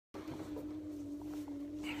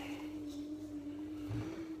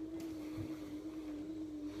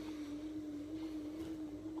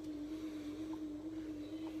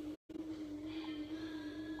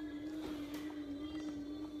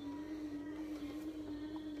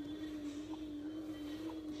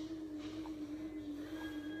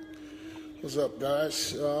What's up,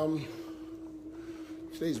 guys?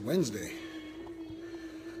 Today's Wednesday.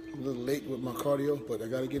 I'm a little late with my cardio, but I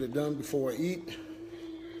gotta get it done before I eat.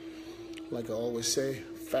 Like I always say,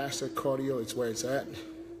 fasted cardio, it's where it's at.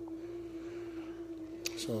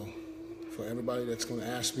 So, for everybody that's gonna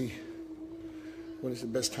ask me, when is the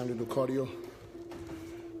best time to do cardio?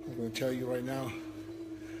 I'm gonna tell you right now,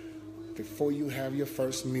 before you have your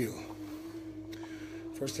first meal.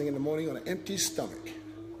 First thing in the morning on an empty stomach.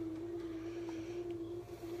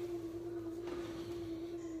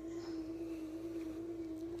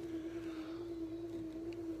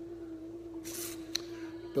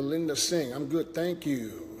 Belinda Singh, I'm good, thank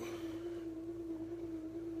you.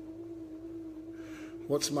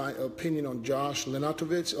 What's my opinion on Josh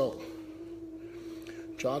Lenatovich? Oh,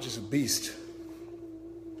 Josh is a beast.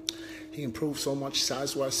 He improved so much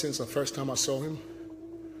size-wise since the first time I saw him,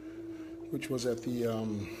 which was at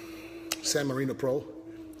the San Marino Pro.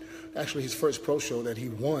 Actually, his first pro show that he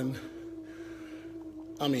won.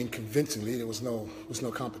 I mean, convincingly. There was no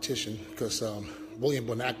competition because William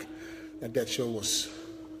Bonac at that show was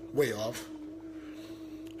way off,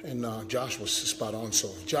 and Josh was spot on. So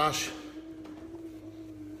if Josh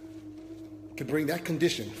could bring that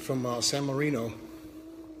condition from San Marino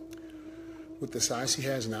with the size he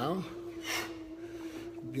has now,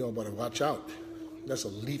 you all better watch out. That's a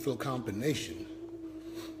lethal combination.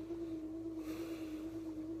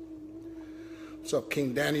 What's up,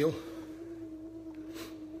 King Daniel?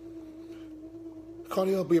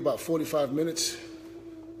 Cardio will be about 45 minutes.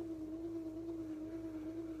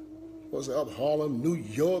 What's up, Harlem, New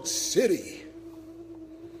York City?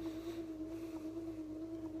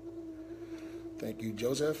 Thank you,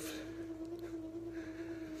 Joseph.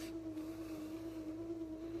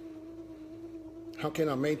 How can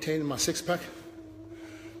I maintain my six-pack?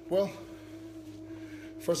 Well,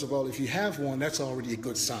 first of all, if you have one, that's already a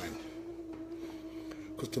good sign.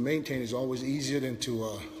 Because to maintain is always easier than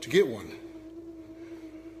to get one.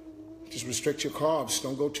 Just restrict your carbs.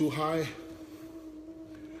 Don't go too high.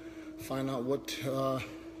 Find out what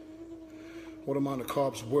amount of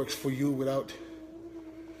carbs works for you without,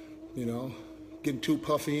 getting too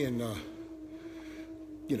puffy and,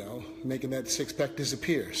 making that six-pack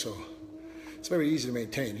disappear. So it's very easy to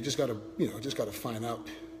maintain. You just gotta, find out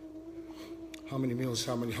how many meals,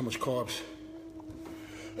 how much carbs,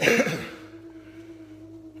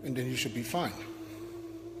 and then you should be fine.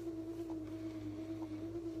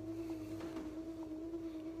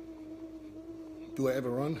 Do I ever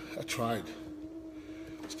run? I tried.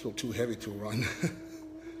 It's still too heavy to run.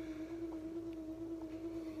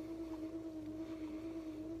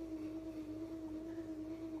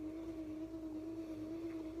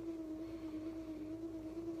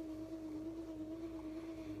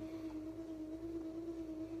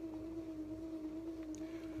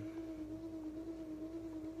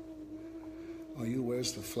 Oh, you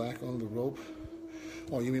wears the flak on the rope?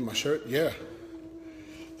 Oh, you mean my shirt? Yeah.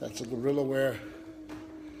 That's a gorilla wear.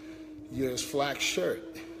 Yours flak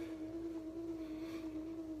shirt.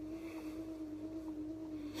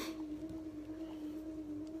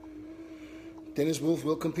 Dennis Wolf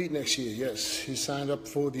will compete next year, yes. He signed up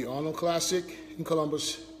for the Arnold Classic in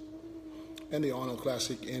Columbus and the Arnold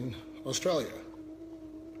Classic in Australia.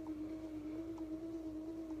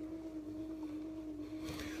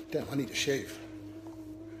 Damn, I need to shave.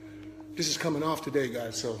 This is coming off today,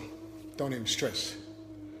 guys, so don't even stress.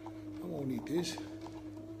 I won't need this.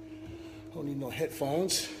 I don't need no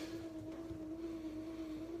headphones.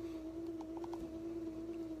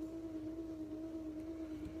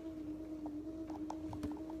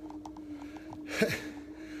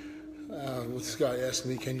 This guy asked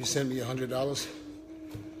me, can you send me $100?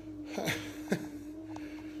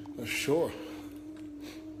 Sure.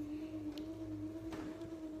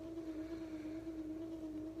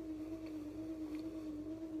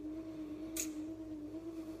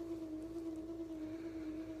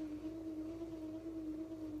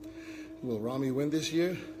 Will Ramy win this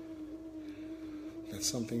year? That's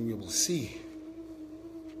something we will see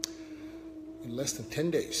in less than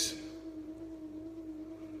 10 days.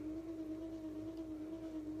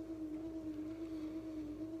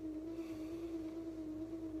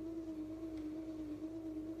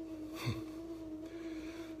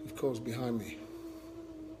 Of course, behind me.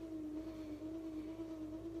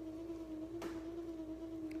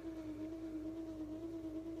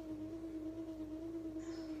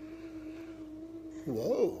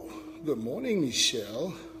 Whoa, good morning,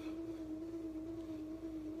 Michelle.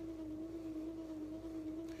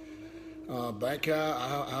 Baika,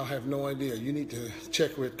 I'll have no idea. You need to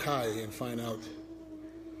check with Kai and find out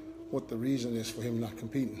what the reason is for him not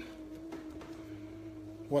competing.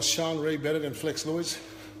 Was Sean Ray better than Flex Lewis?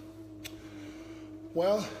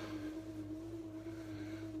 Well,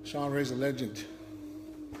 Sean Ray's a legend.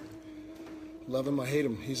 Love him or hate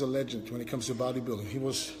him, he's a legend when it comes to bodybuilding. He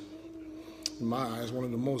was, in my eyes, one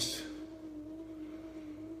of the most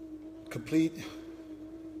complete.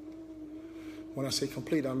 When I say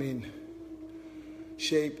complete, I mean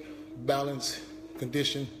shape, balance,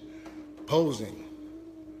 condition, posing.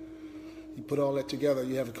 You put all that together,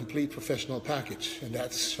 you have a complete professional package, and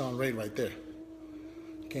that's Sean Ray right there.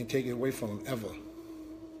 Can't take it away from him, ever.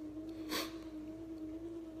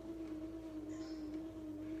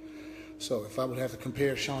 So if I would have to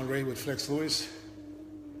compare Sean Ray with Flex Lewis,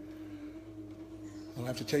 I'll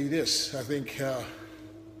have to tell you this. I think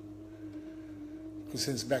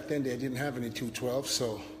since back then they didn't have any 212,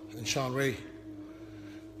 so, and Sean Ray,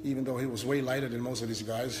 even though he was way lighter than most of these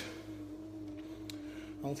guys,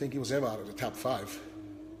 I don't think he was ever out of the top 5.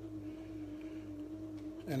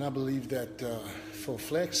 And I believe that for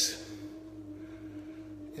Flex,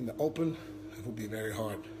 in the open, it would be very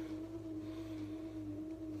hard.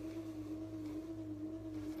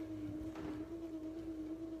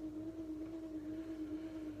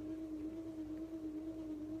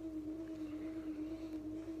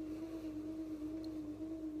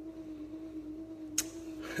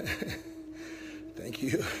 Thank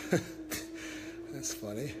you. That's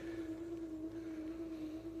funny.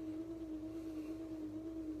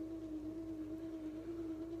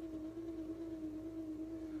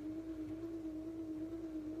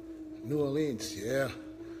 New Orleans, yeah.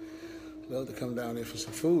 Love to come down there for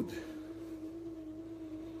some food.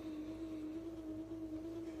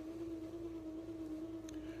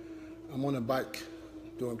 I'm on a bike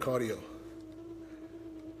doing cardio.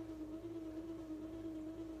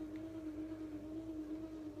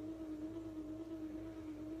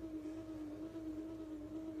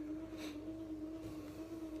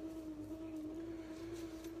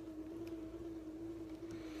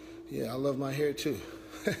 Yeah, I love my hair too.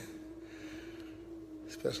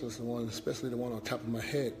 especially the one on top of my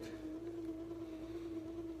head.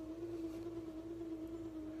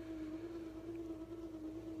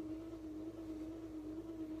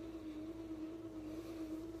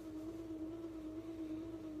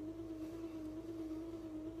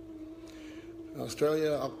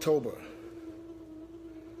 Australia, October.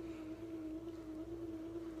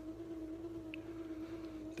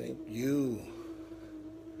 Thank you.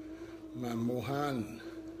 Mohan.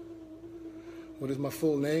 What is my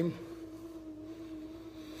full name?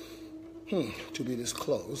 To be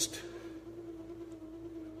disclosed.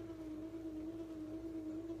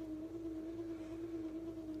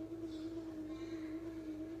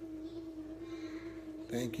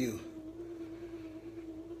 Thank you.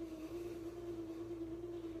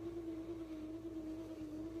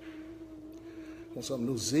 What's up,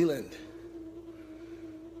 New Zealand?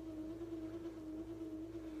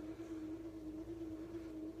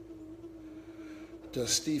 Does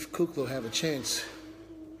Steve Kuklo have a chance?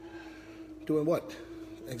 Doing what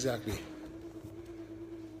exactly?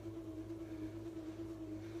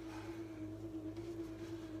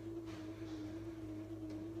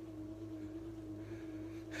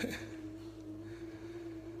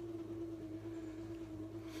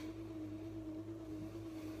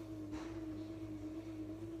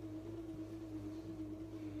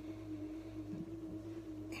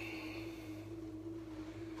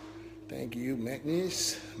 Thank you,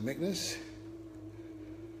 Magnus.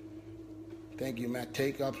 Thank you, Matt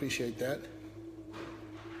Take. I appreciate that.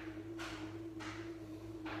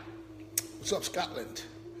 What's up, Scotland?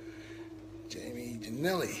 Jamie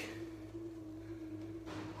Janelli.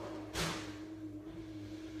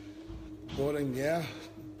 Gordon, yeah.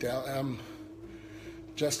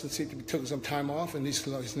 Justin seemed to be taking some time off, and he's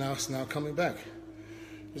now coming back.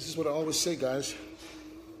 This is what I always say, guys.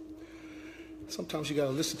 Sometimes you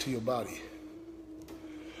gotta listen to your body.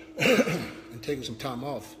 And taking some time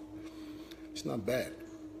off, it's not bad.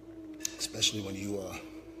 Especially when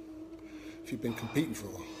if you've been competing for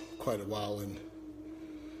quite a while, and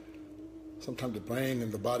sometimes the brain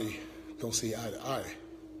and the body don't see eye to eye.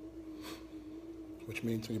 Which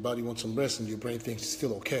means when your body wants some rest and your brain thinks it's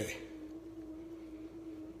still okay.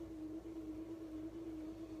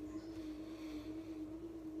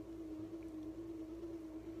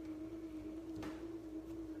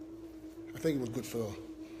 I think it was good for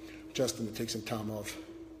Justin to take some time off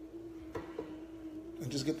and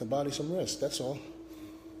just get the body some rest, that's all.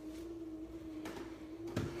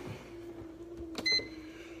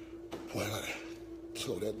 Boy, I gotta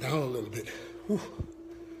slow that down a little bit. Whew.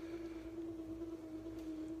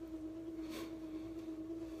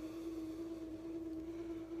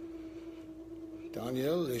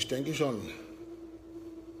 Daniel, ich denke schon.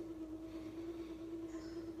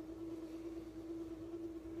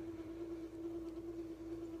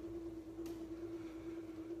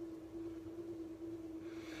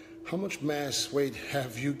 How much mass weight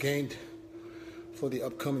have you gained for the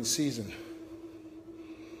upcoming season?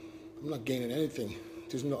 I'm not gaining anything.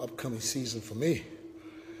 There's no upcoming season for me.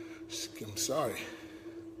 I'm sorry.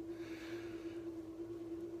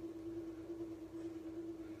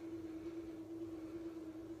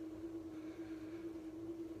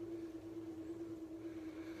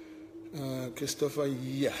 Christopher,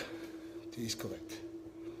 yeah, he's correct.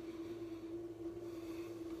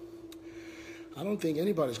 I don't think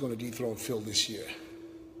anybody's going to dethrone Phil this year.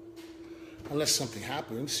 Unless something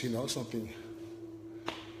happens, something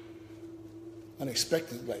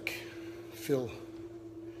unexpected, like Phil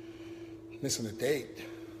missing a date,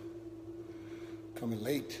 coming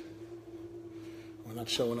late, or not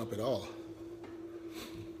showing up at all.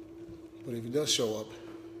 But if he does show up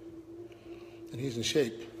and he's in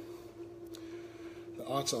shape, the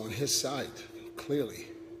odds are on his side, clearly.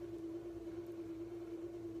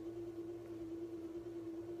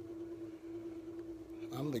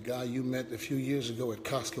 I'm the guy you met a few years ago at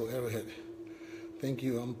Costco Arrowhead. Thank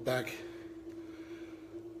you, I'm back.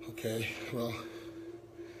 Okay, well,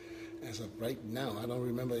 as of right now, I don't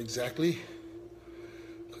remember exactly,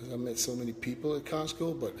 because I met so many people at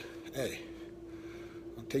Costco, but hey,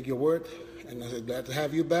 I'll take your word, and I said, glad to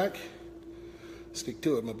have you back. Stick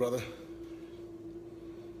to it, my brother.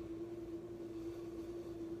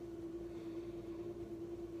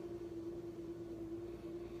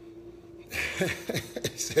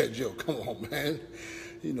 Sergio, come on, man.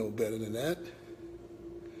 You know better than that.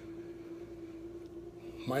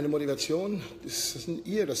 Meine Motivation, das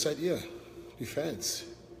seid ihr, die Fans.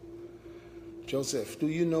 Joseph, do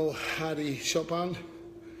you know Hadi Chopin?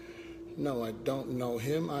 No, I don't know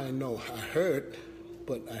him. I heard,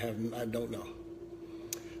 but I don't know.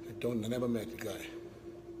 I never met the guy.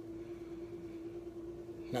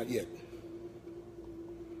 Not yet.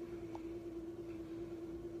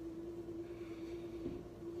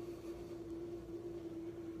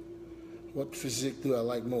 What physique do I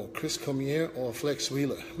like more, Chris Cormier or Flex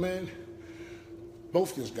Wheeler? Man,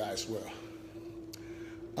 both those guys were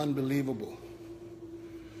unbelievable.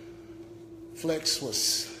 Flex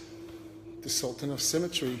was the Sultan of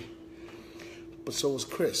Symmetry, but so was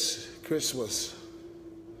Chris. Chris was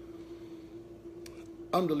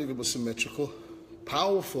unbelievable symmetrical,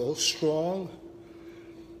 powerful, strong,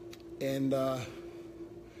 and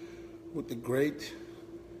with the great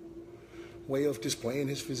way of displaying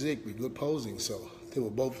his physique with good posing. So they're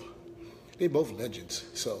both legends.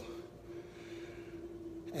 So,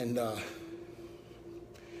 and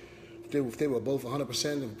if they were both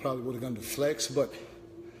 100%, they probably would have gone to Flex, but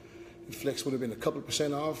Flex would have been a couple of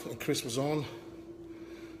percent off, and Chris was on,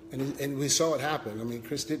 and we saw it happen. I mean,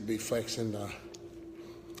 Chris did beat Flex, and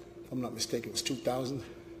if I'm not mistaken, it was 2000.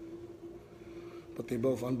 But they're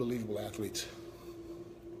both unbelievable athletes.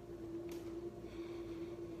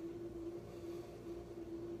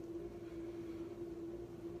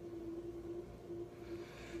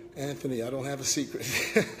 Anthony, I don't have a secret.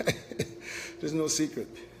 There's no secret.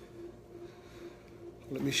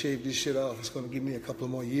 Let me shave this shit off. It's going to give me a couple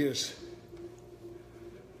of more years.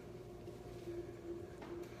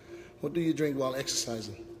 What do you drink while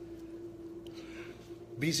exercising?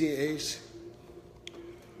 BCAAs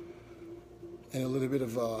and a little bit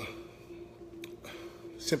of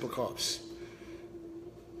simple carbs.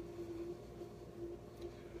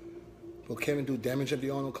 Will Kevin do damage at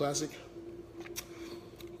the Arnold Classic?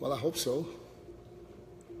 Well, I hope so.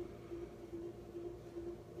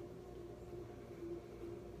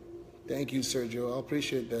 Thank you, Sergio. I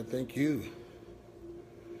appreciate that. Thank you.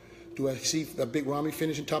 Do I see a Big Ramy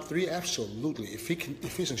finishing top 3? Absolutely. If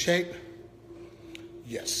he's in shape,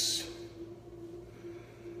 yes.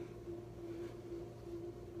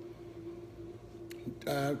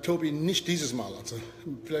 Tobi, nicht dieses Mal. Also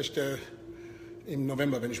vielleicht im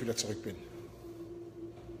November, wenn ich wieder zurück bin.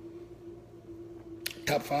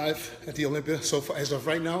 Top 5 at the Olympia so far, as of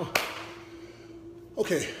right now.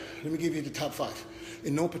 Okay, let me give you the top 5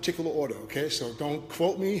 in no particular order. Okay, so don't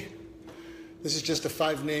quote me. This is just the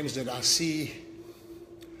 5 names that I see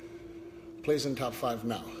plays in top 5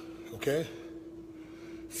 now. Okay,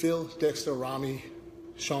 Phil, Dexter, Ramy,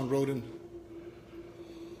 Sean Roden,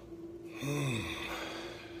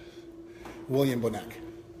 William Bonac.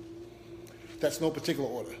 That's no particular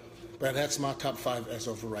order, but that's my top 5 as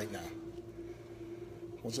of right now.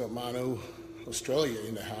 What's up, Manu? Australia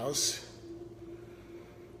in the house.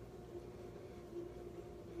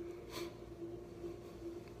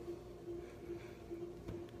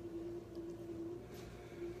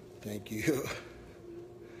 Thank you.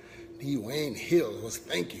 Dwayne Hill was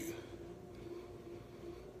thank you.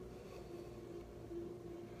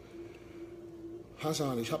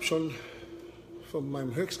 Hassan, ich habe schon von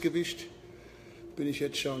meinem Höchstgewicht bin ich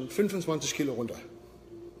jetzt schon 25 Kilo runter.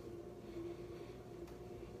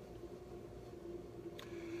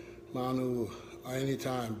 Manu,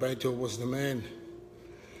 anytime, Beto was the man.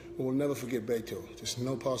 We will never forget Beto. There's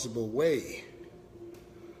no possible way.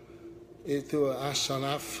 Etua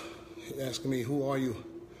Ashanaf asking me, who are you?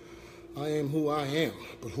 I am who I am,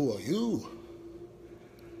 but who are you?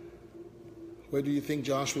 Where do you think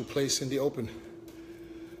Josh will place in the open?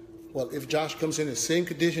 Well, if Josh comes in the same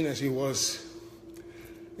condition as he was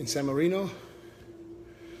in San Marino,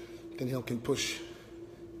 then he can push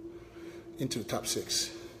into the top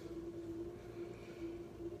 6.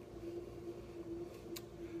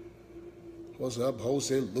 What's up,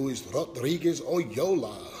 Jose Luis Rodriguez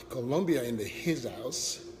Oyola, Colombia in his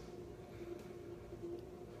house.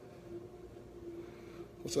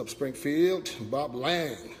 What's up, Springfield? Bob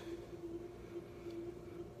Lang.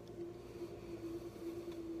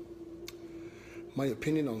 My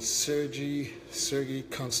opinion on Sergey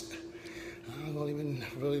Konst. I don't even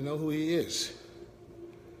really know who he is.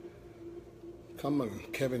 Come on,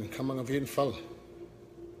 Kevin, come on, auf jeden Fall.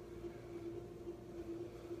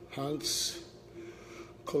 Hans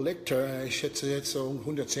Collector, ich schätze jetzt so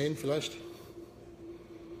 110 vielleicht.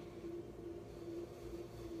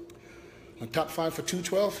 My top 5 for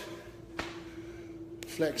 212.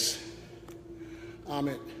 Flex,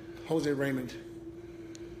 Ahmed, Jose Raymond.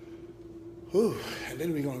 Whew, and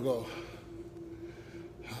then we're gonna go.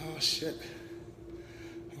 Oh shit.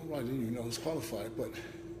 I didn't even know who's qualified, but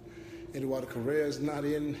Eduardo Correa is not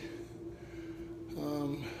in.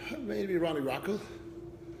 Maybe Ronnie Rocco.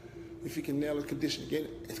 If he can nail the condition again,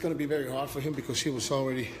 it's going to be very hard for him because he was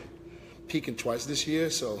already peaking twice this year.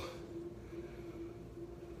 So,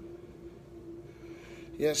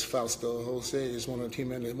 yes, Fausto Jose is one of the team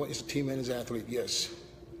managers. What is a team manager athlete? Yes.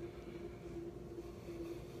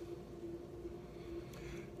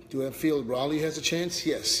 Do I feel Raleigh has a chance?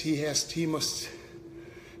 Yes, he has. He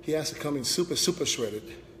has to come in super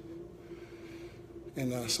shredded,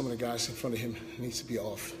 and some of the guys in front of him needs to be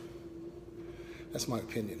off. That's my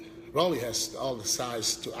opinion. Raleigh has all the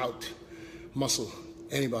size to out-muscle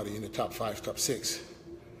anybody in the top 5, top 6.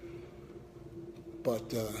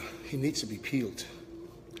 But he needs to be peeled.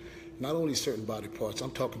 Not only certain body parts,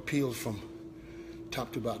 I'm talking peeled from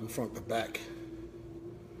top to bottom, front to back.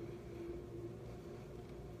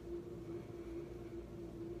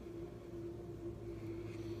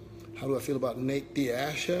 How do I feel about Nate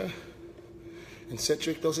Diasha and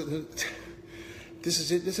Cedric? This is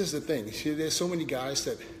it. This is the thing. See, there's so many guys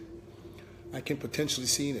that I can potentially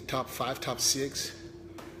see in the top 5, top 6.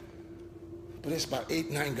 But there's about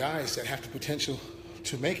 8, 9 guys that have the potential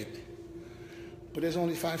to make it. But there's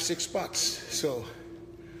only 5, 6 spots. So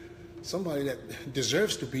somebody that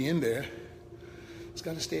deserves to be in there has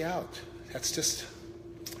got to stay out. That's just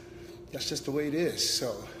the way it is.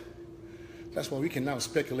 So that's why we can now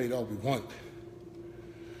speculate all we want.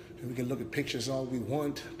 And we can look at pictures all we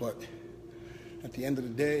want, but at the end of the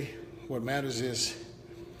day, what matters is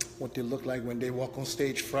what they look like when they walk on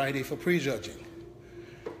stage Friday for prejudging.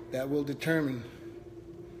 That will determine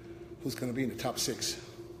who's going to be in the top 6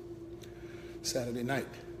 Saturday night.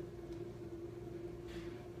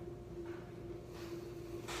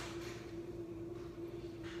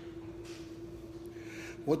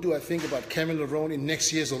 What do I think about Cameron Levrone in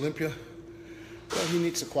next year's Olympia? Well, he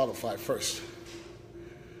needs to qualify first.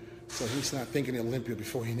 So he's not thinking Olympia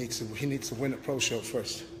before he needs to win a pro show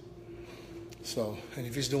first. So, and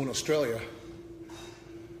if he's doing Australia,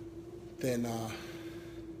 then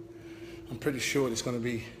I'm pretty sure there's going to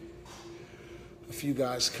be a few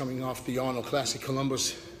guys coming off the Arnold Classic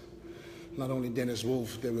Columbus. Not only Dennis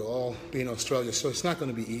Wolf, they will all be in Australia. So it's not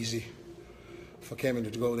going to be easy for Cameron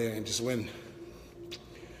to go there and just win.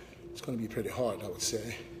 It's going to be pretty hard, I would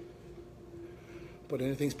say. But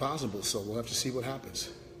anything's possible, so we'll have to see what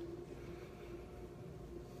happens.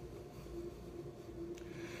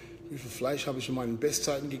 Wie viel Fleisch habe ich in meinen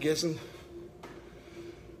Bestzeiten gegessen?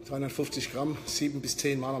 350 Gramm, 7 bis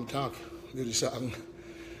 10 Mal am Tag, würde ich sagen,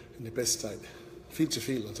 in der Bestzeit. Viel zu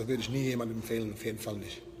viel, also würde ich nie jemandem empfehlen, auf jeden Fall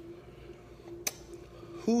nicht.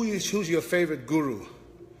 Who's your favorite guru?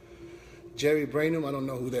 Jerry Branham, I don't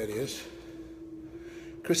know who that is.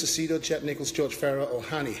 Chris Aceto, Chet Nichols, George Farah, or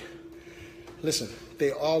Hani. Listen,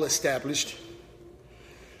 they're all established.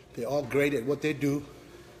 They're all great at what they do.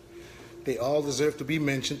 They all deserve to be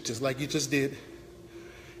mentioned, just like you just did.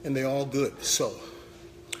 And they're all good. So,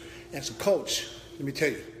 as a coach, let me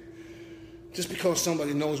tell you, Just because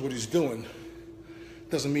somebody knows what he's doing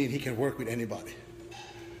doesn't mean he can work with anybody.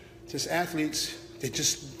 Just athletes, they're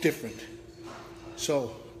just different.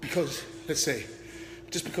 So because, let's say,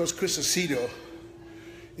 just because Chris Aceto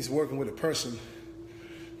is working with a person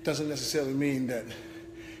doesn't necessarily mean that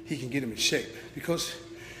he can get him in shape. Because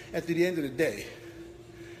at the end of the day,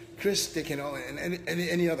 Chris, they can only, and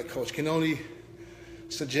any other coach can only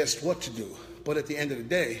suggest what to do. But at the end of the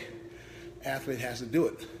day, athlete has to do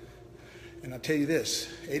it. And I'll tell you this,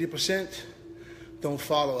 80% don't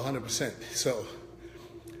follow 100%. So,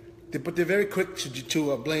 but they're very quick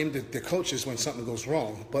to blame the coaches when something goes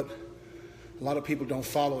wrong. But a lot of people don't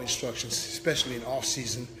follow instructions, especially in off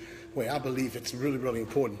season, where I believe it's really, really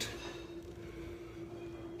important.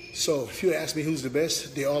 So if you ask me who's the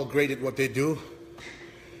best, they're all great at what they do.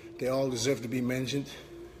 They all deserve to be mentioned.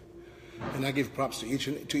 And I give props to each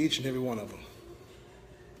and every one of them.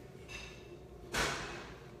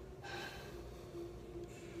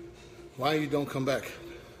 Why you don't come back?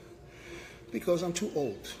 Because I'm too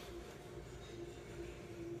old.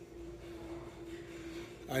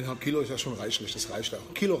 1,5 Kilo ist ja schon reichlich, das reicht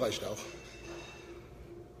auch. Kilo reicht auch.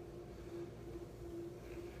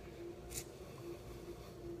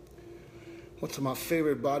 What's my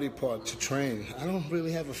favorite body part to train? I don't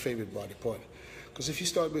really have a favorite body part. Because if you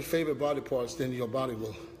start with favorite body parts, then your body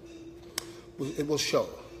will show.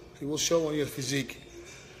 It will show on your physique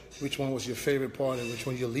which one was your favorite part and which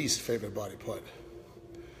one your least favorite body part.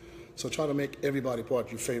 So try to make every body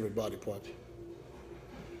part your favorite body part.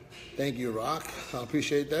 Thank you, Rock. I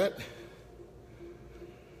appreciate that.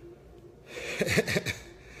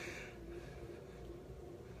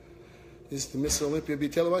 Is the Miss Olympia be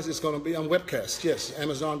televised? It's going to be on webcast. Yes,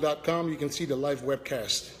 Amazon.com. You can see the live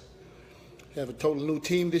webcast. I have a total new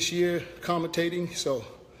team this year commentating, so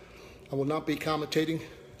I will not be commentating,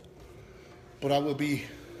 but I will be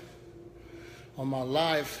on my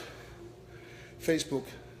live Facebook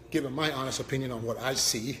giving my honest opinion on what I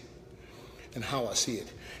see and how I see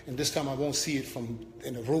it. And this time I won't see it from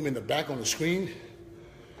in the room in the back on the screen.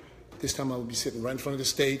 This time I will be sitting right in front of the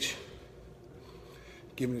stage,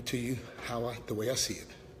 giving it to you the way I see it.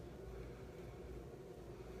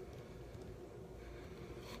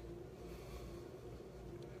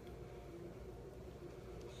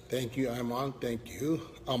 Thank you, Arman. Thank you,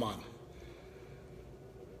 Aman.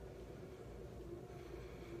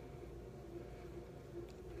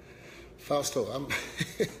 Fausto, I'm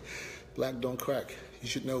black don't crack. You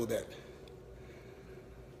should know that.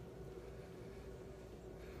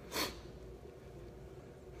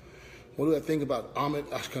 What do I think about Ahmed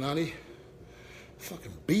Ashkanani?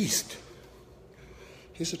 Fucking beast.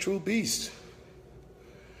 He's a true beast.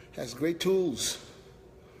 Has great tools.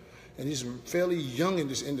 And he's fairly young in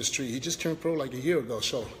this industry. He just turned pro like a year ago,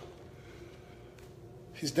 so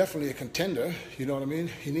he's definitely a contender, you know what I mean?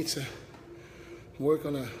 He needs to work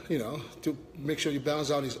on to make sure he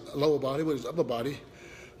balances out his lower body with his upper body.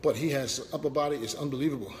 But his upper body is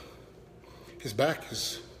unbelievable. His back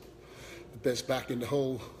is the best back in the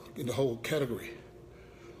whole category.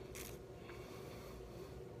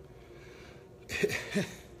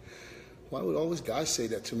 Why would always guys say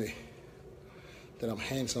that to me? That I'm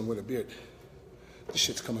handsome with a beard. This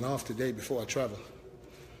shit's coming off today before I travel.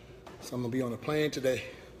 So I'm gonna be on a plane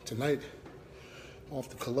tonight, off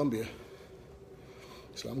to Colombia.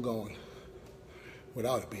 So I'm going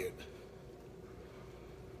without a beard.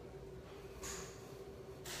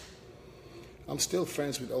 I'm still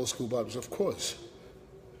friends with old school barbers, of course.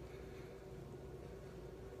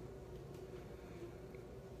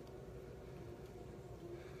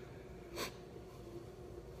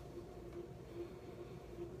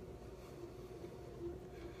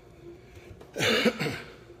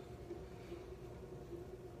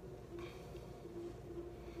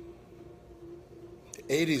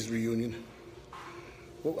 The 80s reunion.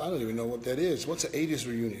 Well, I don't even know what that is. What's an 80s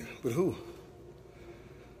reunion? With who?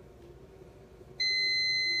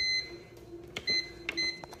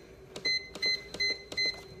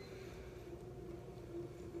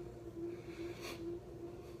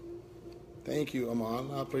 Thank you,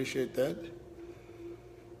 Aman. I appreciate that.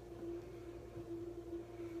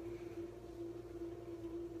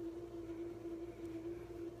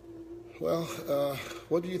 Well,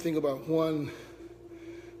 what do you think about Juan?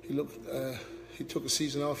 He took a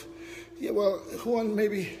season off. Yeah, well, Juan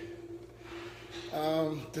maybe.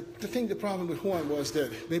 The problem with Juan was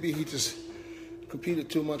that maybe he just competed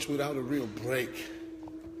too much without a real break.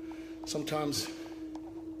 Sometimes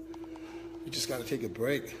you just got to take a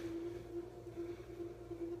break.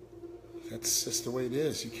 That's just the way it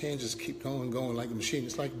is. You can't just keep going like a machine.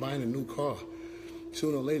 It's like buying a new car.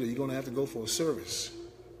 Sooner or later, you're going to have to go for a service.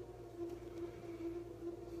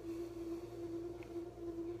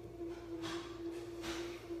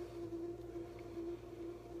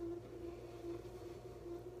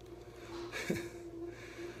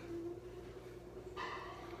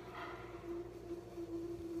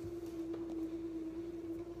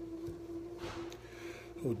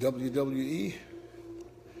 Oh, WWE?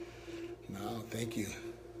 No, thank you.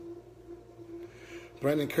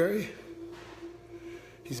 Brandon Curry?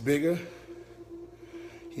 He's bigger.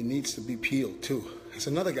 He needs to be peeled too. It's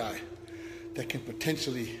another guy that can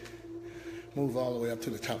potentially move all the way up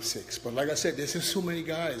to the top 6. But like I said, there's just so many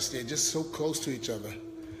guys. They're just so close to each other.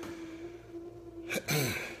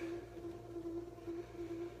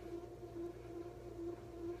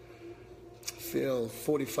 Phil,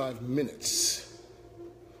 45 minutes.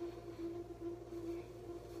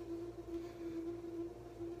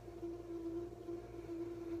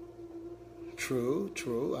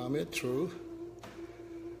 True, Ahmed, true.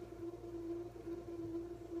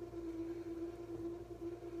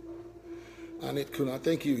 Anit Kuna,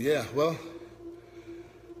 thank you. Yeah, well,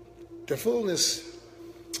 the fullness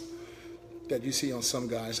that you see on some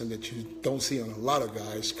guys and that you don't see on a lot of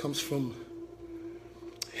guys comes from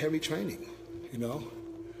heavy training, you know.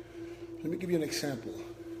 Let me give you an example.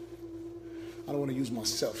 I don't want to use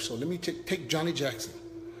myself, so let me take Johnny Jackson.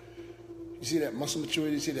 You see that muscle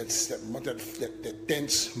maturity, you see that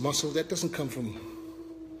dense muscle? That doesn't come from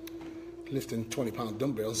lifting 20-pound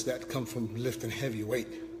dumbbells. That comes from lifting heavy weight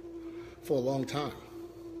for a long time.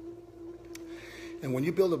 And when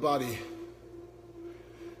you build a body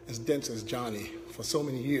as dense as Johnny for so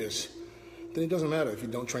many years, then it doesn't matter if you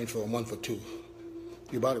don't train for a month or two.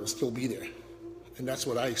 Your body will still be there. And that's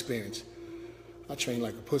what I experienced. I trained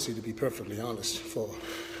like a pussy, to be perfectly honest, for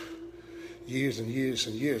years and years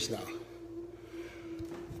and years now.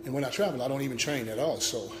 And when I travel, I don't even train at all.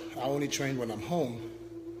 So I only train when I'm home.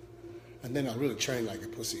 And then I really train like a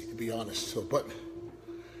pussy, to be honest. So, but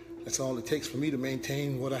that's all it takes for me to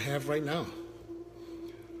maintain what I have right now.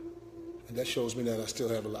 And that shows me that I still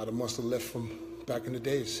have a lot of muscle left from back in the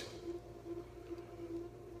days.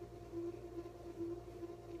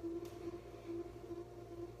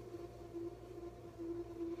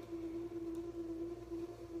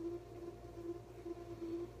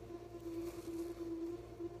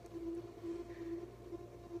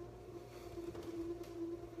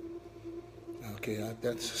 Okay,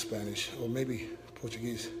 that's Spanish, or maybe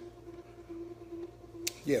Portuguese.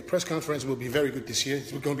 Yeah, press conference will be very good this year.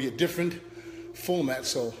 It's going to be a different format,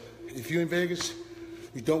 so if you're in Vegas,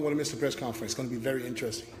 you don't want to miss the press conference. It's going to be very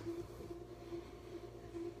interesting.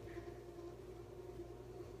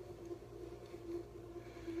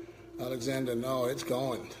 Alexander, no, it's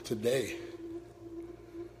going today.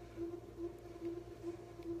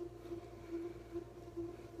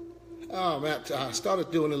 Oh, Matt, I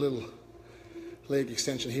started doing a little leg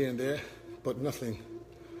extension here and there, but nothing.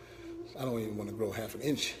 I don't even want to grow half an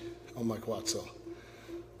inch on my quad, so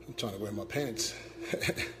I'm trying to wear my pants.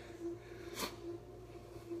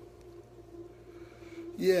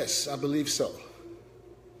 Yes, I believe so.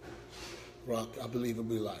 Rock, I believe it'll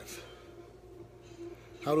be live.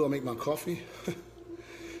 How do I make my coffee?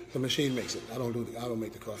 The machine makes it. I don't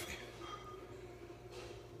make the coffee.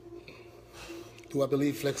 Do I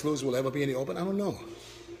believe Flex Lewis will ever be in the open? I don't know.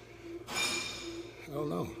 I don't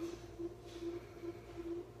know.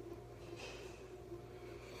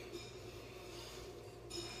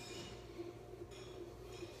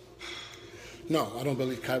 No, I don't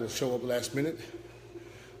believe Kai will show up last minute.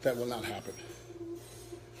 That will not happen.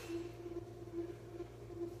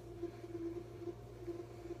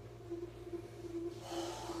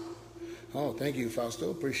 Oh, thank you,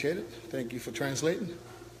 Fausto. Appreciate it. Thank you for translating.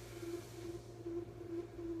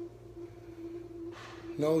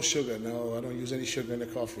 No sugar. No, I don't use any sugar in the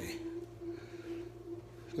coffee.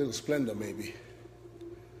 A little Splenda, maybe.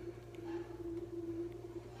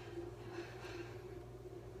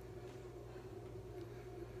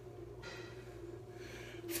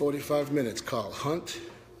 "45 minutes, Carl Hunt,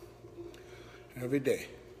 every day."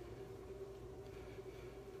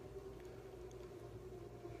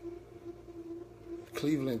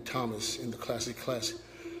 Cleveland Thomas in the classic class.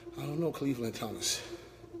 I don't know Cleveland Thomas.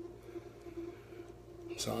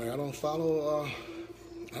 Sorry, I don't follow,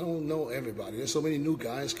 I don't know everybody. There's so many new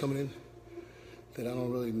guys coming in that I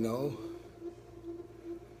don't really know.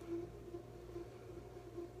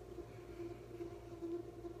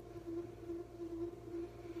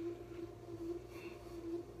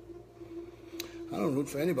 I don't root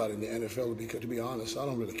for anybody in the NFL, to be honest. I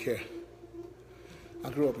don't really care. I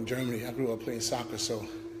grew up in Germany. I grew up playing soccer, so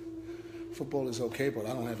football is okay, but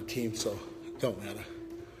I don't have a team, so it don't matter.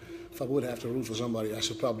 If I would have to root for somebody, I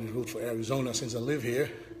should probably root for Arizona since I live here.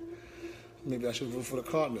 Maybe I should root for the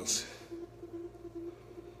Cardinals.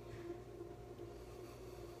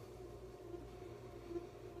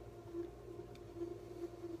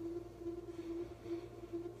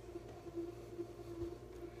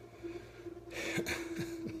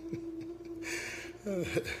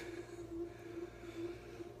 All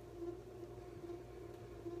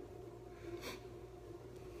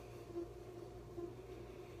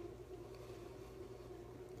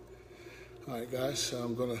right, guys, so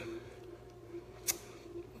I'm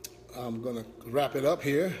gonna wrap it up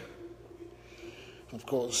here. Of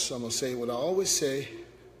course, I'm gonna say what I always say.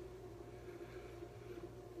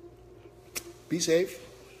 Be safe.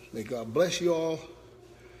 May God bless you all.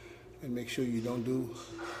 And make sure you don't do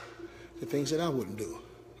the things that I wouldn't do.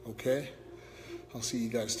 Okay? I'll see you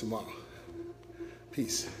guys tomorrow.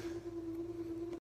 Peace.